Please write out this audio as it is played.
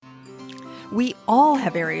We all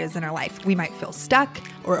have areas in our life we might feel stuck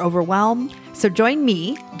or overwhelmed. So join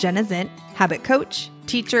me, Jenna Zint, habit coach,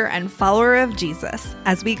 teacher, and follower of Jesus,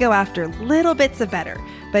 as we go after little bits of better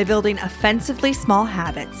by building offensively small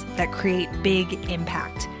habits that create big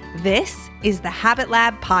impact. This is the Habit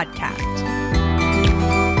Lab Podcast.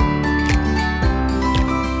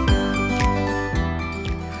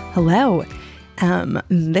 Hello.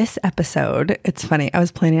 This episode, it's funny. I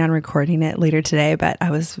was planning on recording it later today, but I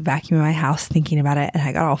was vacuuming my house thinking about it and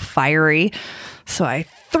I got all fiery. So I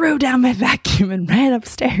threw down my vacuum and ran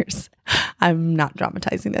upstairs. I'm not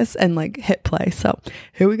dramatizing this and hit play. So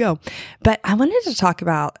here we go. But I wanted to talk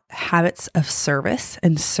about habits of service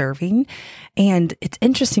and serving. And it's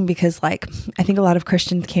interesting because I think a lot of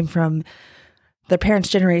Christians came from their parents'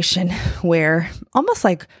 generation where almost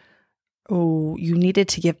you needed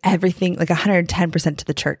to give everything 110% to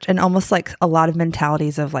the church, and almost a lot of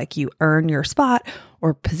mentalities of you earn your spot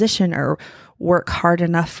or position or work hard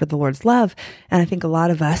enough for the Lord's love. And I think a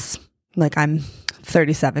lot of us, I'm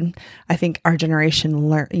 37, I think our generation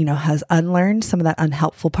has unlearned some of that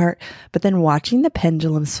unhelpful part, but then watching the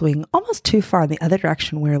pendulum swing almost too far in the other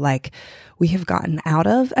direction where we have gotten out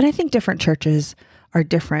of, and I think different churches are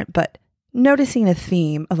different, but noticing a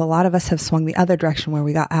theme of a lot of us have swung the other direction where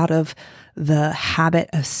we got out of the habit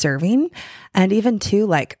of serving. And even too,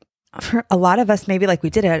 for a lot of us, maybe we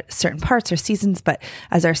did at certain parts or seasons, but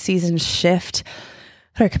as our seasons shift,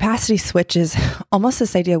 our capacity switches, almost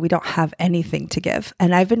this idea we don't have anything to give.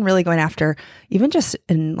 And I've been really going after, even just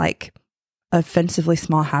in offensively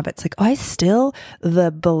small habits,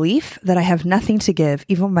 the belief that I have nothing to give,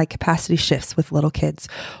 even when my capacity shifts with little kids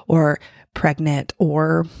or pregnant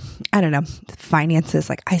or finances,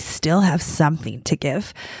 I still have something to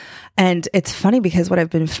give. And it's funny because what I've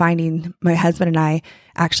been finding, my husband and I,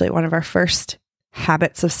 actually one of our first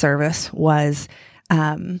habits of service was,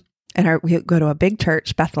 we go to a big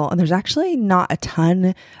church, Bethel, and there's actually not a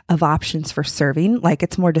ton of options for serving.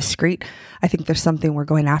 It's more discreet. I think there's something we're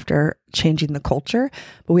going after, changing the culture,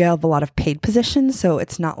 but we have a lot of paid positions. So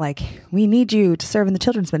it's not we need you to serve in the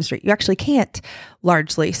children's ministry. You actually can't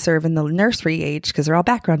largely serve in the nursery age because they're all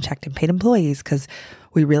background checked and paid employees because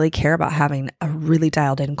we really care about having a really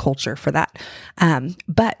dialed in culture for that.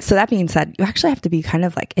 But so that being said, you actually have to be kind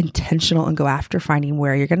of intentional and go after finding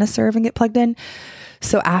where you're going to serve and get plugged in.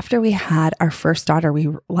 So after we had our first daughter, we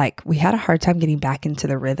had a hard time getting back into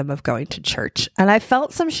the rhythm of going to church. And I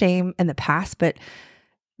felt some shame in the past, but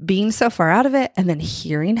being so far out of it and then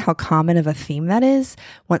hearing how common of a theme that is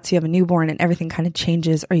once you have a newborn and everything kind of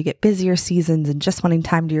changes, or you get busier seasons and just wanting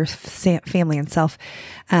time to your family and self.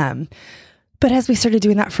 But as we started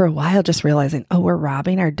doing that for a while, just realizing, we're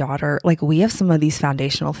robbing our daughter. We have some of these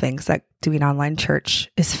foundational things that doing online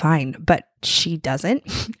church is fine, but she doesn't.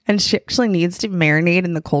 And she actually needs to marinate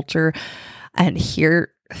in the culture and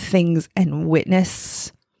hear things and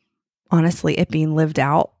witness, honestly, it being lived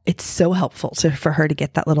out. It's so helpful for her to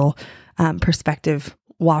get that little perspective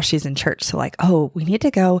while she's in church. So we need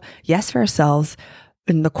to go, yes, for ourselves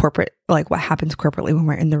in the corporate, what happens corporately when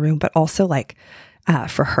we're in the room, but also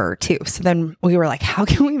for her too. So then we were how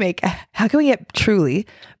can we get truly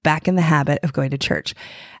back in the habit of going to church?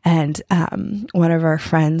 And one of our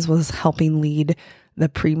friends was helping lead the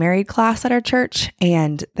pre-married class at our church,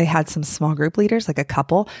 and they had some small group leaders, a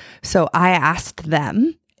couple. So I asked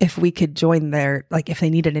them if we could join their, if they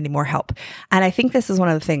needed any more help. And I think this is one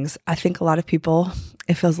of the things, I think a lot of people,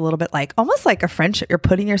 it feels a little bit almost like a friendship. You're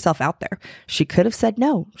putting yourself out there. She could have said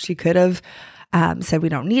no. She could have said we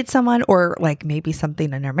don't need someone, or maybe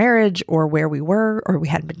something in our marriage or where we were, or we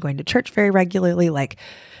hadn't been going to church very regularly.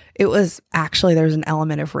 It was actually, there's an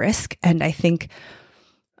element of risk. And I think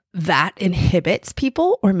that inhibits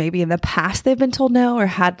people, or maybe in the past they've been told no or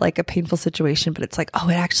had a painful situation, but it's it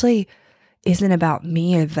actually isn't about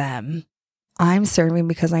me or them. I'm serving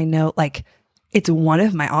because I know it's one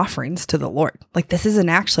of my offerings to the Lord. This isn't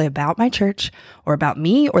actually about my church or about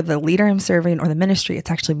me or the leader I'm serving or the ministry.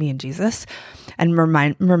 It's actually me and Jesus. And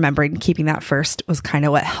remembering keeping that first was kind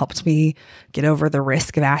of what helped me get over the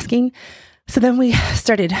risk of asking. So then we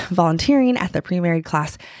started volunteering at the pre-married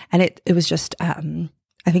class, and it was just, I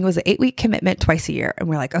think it was an 8-week commitment twice a year. And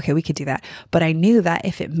we're okay, we could do that. But I knew that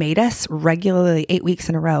if it made us regularly 8 weeks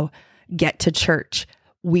in a row get to church,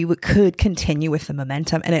 we could continue with the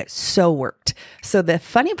momentum, and it so worked. So the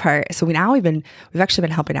funny part, we've actually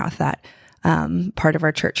been helping out with that part of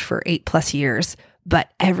our church for 8+ years.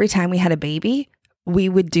 But every time we had a baby, we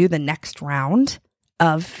would do the next round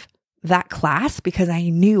of that class because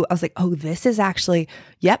I was this is actually,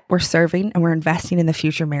 we're serving and we're investing in the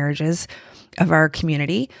future marriages of our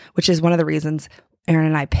community, which is one of the reasons Aaron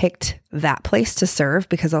and I picked that place to serve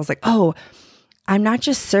because I was like, oh, I'm not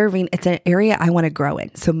just serving, it's an area I want to grow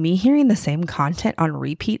in. So me hearing the same content on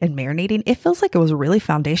repeat and marinating, it feels like it was really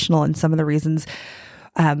foundational in some of the reasons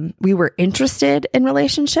we were interested in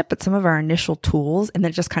relationship, but some of our initial tools, and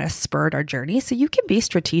then just kind of spurred our journey. So you can be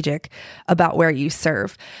strategic about where you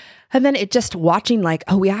serve. And then it just watching like,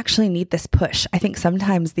 oh, we actually need this push. I think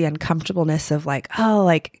sometimes the uncomfortableness of like,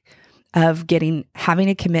 of having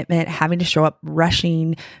a commitment, having to show up,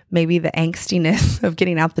 rushing, maybe the angstiness of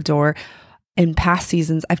getting out the door. In past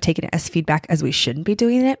seasons, I've taken it as feedback as we shouldn't be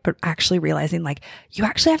doing it, but actually realizing like you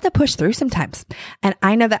actually have to push through sometimes. And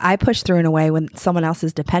I know that I push through in a way when someone else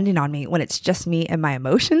is depending on me. When it's just me and my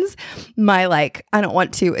emotions, my like, I don't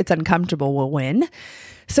want to, it's uncomfortable will win.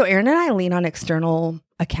 So Aaron and I lean on external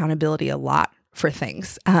accountability a lot for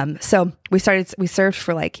things. So we served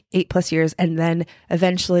for like 8+ years, and then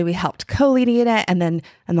eventually we helped co-leading it. And then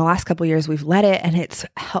in the last couple of years we've led it, and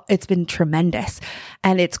it's been tremendous.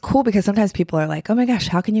 And it's cool because sometimes people are like, oh my gosh,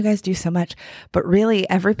 how can you guys do so much? But really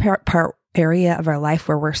every part area of our life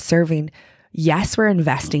where we're serving, yes, we're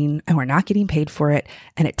investing and we're not getting paid for it.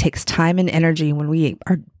 And it takes time and energy when we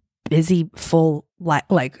are busy,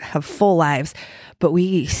 have full lives, but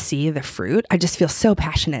we see the fruit. I just feel so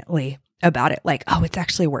passionately about it. Like, oh, it's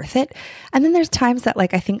actually worth it. And then there's times that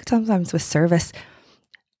like, I think sometimes with service,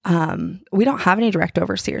 we don't have any direct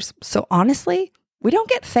overseers. So honestly, we don't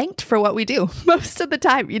get thanked for what we do most of the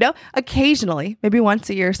time, occasionally, maybe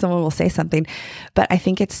once a year, someone will say something, but I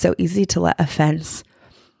think it's so easy to let offense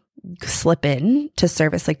slip in to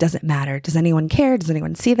service. Like, does it matter? Does anyone care? Does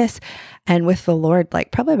anyone see this? And with the Lord,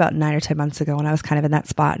 like probably about 9 or 10 months ago, when I was kind of in that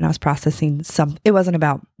spot and I was processing it wasn't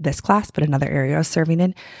about this class, but another area I was serving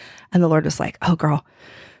in. And the Lord was like, oh girl,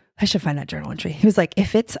 I should find that journal entry. He was like,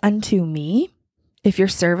 if it's unto me, if your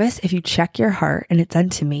service, if you check your heart and it's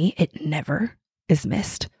unto me, it never is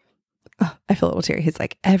missed. Oh, I feel a little teary. He's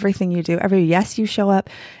like, everything you do, yes, you show up,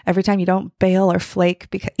 every time you don't bail or flake,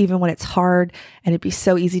 because even when it's hard, and it'd be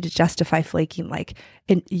so easy to justify flaking. Like,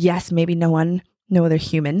 and yes, maybe no other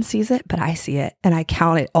human sees it, but I see it and I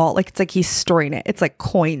count it all. Like, it's like he's storing it. It's like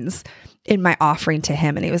coins in my offering to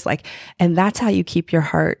him. And he was like, and that's how you keep your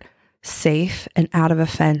heart safe and out of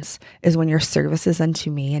offense, is when your service is unto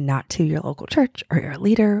me and not to your local church or your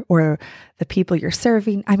leader or the people you're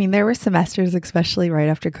serving. I mean, there were semesters, especially right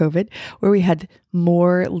after COVID, where we had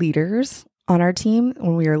more leaders on our team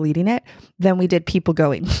when we were leading it than we did people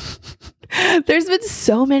going. There's been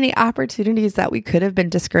so many opportunities that we could have been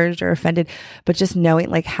discouraged or offended, but just knowing,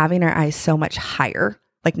 like having our eyes so much higher,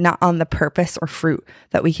 like not on the purpose or fruit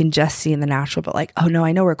that we can just see in the natural, but like, oh no,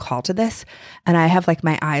 I know we're called to this. And I have like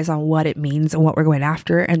my eyes on what it means and what we're going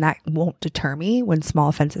after. And that won't deter me when small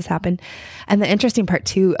offenses happen. And the interesting part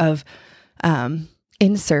too of,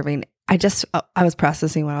 in serving, I was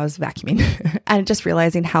processing when I was vacuuming and just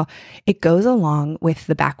realizing how it goes along with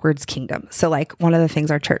the backwards kingdom. So like one of the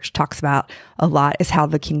things our church talks about a lot is how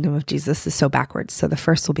the kingdom of Jesus is so backwards. So the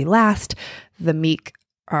first will be last, the meek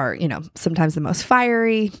are, sometimes the most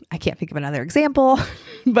fiery. I can't think of another example,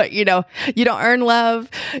 but you don't earn love.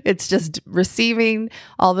 It's just receiving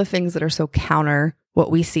all the things that are so counter what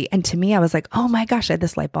we see. And to me, I was like, oh my gosh, I had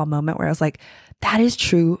this light bulb moment where I was like, that is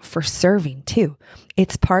true for serving too.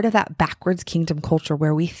 It's part of that backwards kingdom culture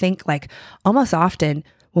where we think like almost often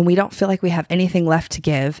when we don't feel like we have anything left to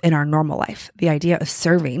give in our normal life, the idea of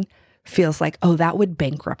serving feels like, oh, that would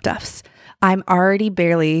bankrupt us. I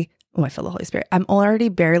feel the Holy Spirit. I'm already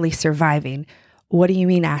barely surviving. What do you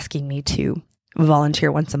mean asking me to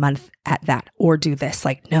volunteer once a month at that or do this?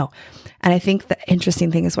 Like, no. And I think the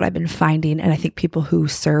interesting thing is what I've been finding, and I think people who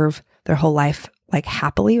serve their whole life like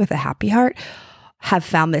happily with a happy heart have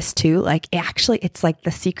found this too. Like it's like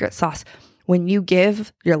the secret sauce. When you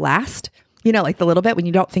give your last, like the little bit, when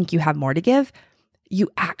you don't think you have more to give, you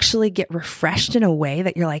actually get refreshed in a way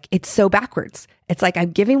that you're like, it's so backwards. It's like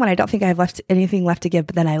I'm giving when I don't think I have anything left to give,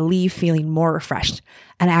 but then I leave feeling more refreshed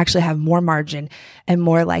and I actually have more margin and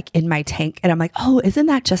more like in my tank. And I'm like, oh, isn't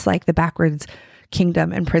that just like the backwards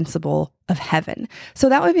kingdom and principle of heaven? So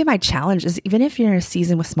that would be my challenge, is even if you're in a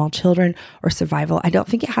season with small children or survival, I don't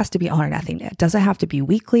think it has to be all or nothing. It doesn't have to be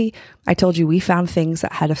weekly. I told you we found things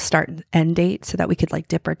that had a start and end date so that we could like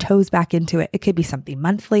dip our toes back into it. It could be something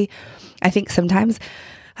monthly. I think sometimes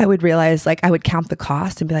I would realize like I would count the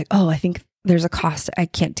cost and be like, oh, I think there's a cost. I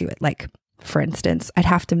can't do it. Like for instance, I'd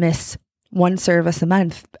have to miss one service a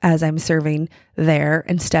month as I'm serving there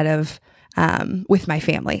instead of with my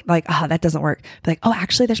family. Like, that doesn't work. But like, oh,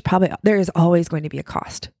 actually there is always going to be a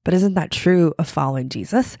cost. But isn't that true of following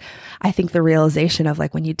Jesus? I think the realization of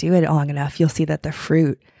like, when you do it long enough, you'll see that the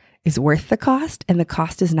fruit is worth the cost, and the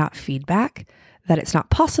cost is not feedback. that it's not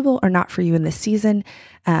possible or not for you in this season.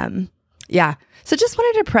 Yeah. So just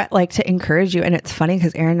wanted to to encourage you. And it's funny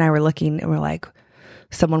because Aaron and I were looking and we're like,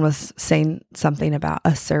 someone was saying something about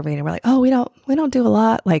us serving and we're like, oh, we don't do a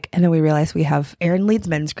lot. And then we realized Aaron leads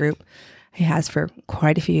men's group. He has for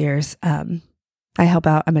quite a few years. I help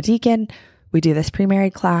out. I'm a deacon. We do this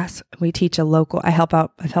pre-married class. We teach I've helped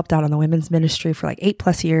out on the women's ministry for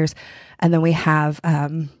 8+ years. And then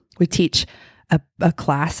we teach a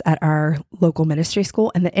class at our local ministry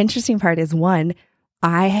school. And the interesting part is, one,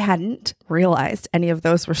 I hadn't realized any of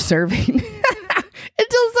those were serving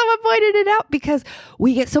until someone pointed it out, because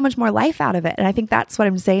we get so much more life out of it. And I think that's what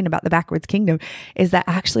I'm saying about the Backwards Kingdom, is that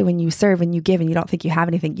actually when you serve and you give and you don't think you have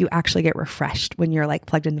anything, you actually get refreshed when you're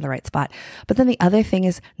plugged into the right spot. But then the other thing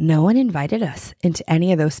is, no one invited us into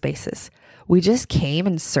any of those spaces. We just came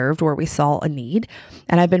and served where we saw a need.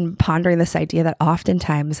 And I've been pondering this idea that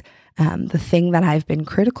oftentimes the thing that I've been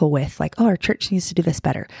critical with, our church needs to do this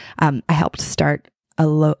better. I helped start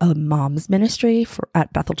a mom's ministry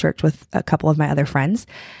at Bethel Church with a couple of my other friends.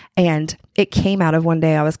 And it came out of one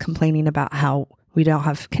day I was complaining about how we don't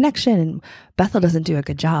have connection and Bethel doesn't do a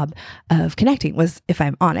good job of connecting, was, if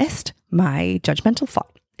I'm honest, my judgmental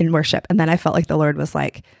thought in worship. And then I felt like the Lord was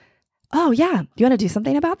like, oh yeah, you want to do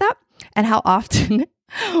something about that? And how often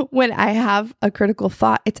when I have a critical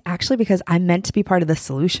thought, it's actually because I'm meant to be part of the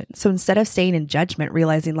solution. So instead of staying in judgment,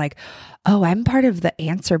 realizing oh, I'm part of the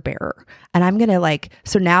answer bearer. And I'm going to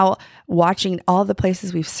so now watching all the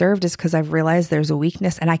places we've served is because I've realized there's a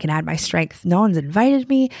weakness and I can add my strength. No one's invited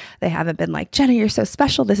me. They haven't been like, Jenna, you're so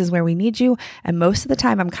special. This is where we need you. And most of the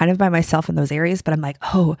time I'm kind of by myself in those areas, but I'm like,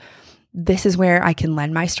 oh, this is where I can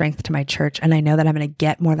lend my strength to my church. And I know that I'm going to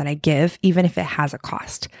get more than I give, even if it has a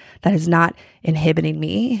cost. That is not inhibiting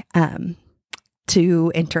me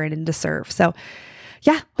to enter it and to serve. So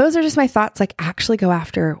yeah, those are just my thoughts. Actually go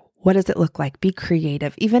after, what does it look like? Be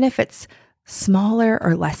creative, even if it's smaller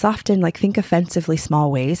or less often. Think offensively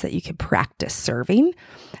small ways that you can practice serving.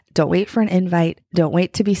 Don't wait for an invite. Don't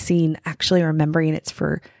wait to be seen. Actually remembering it's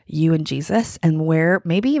for you and Jesus, and where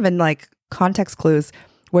maybe even context clues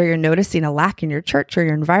where you're noticing a lack in your church or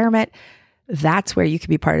your environment. That's where you can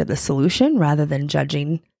be part of the solution rather than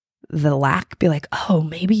judging the lack. Be like, oh,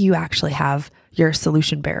 maybe you actually you're a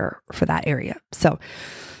solution bearer for that area. So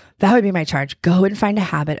that would be my charge. Go and find a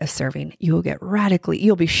habit of serving. You'll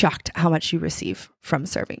be shocked how much you receive from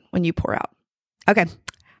serving when you pour out. Okay.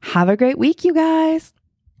 Have a great week, you guys.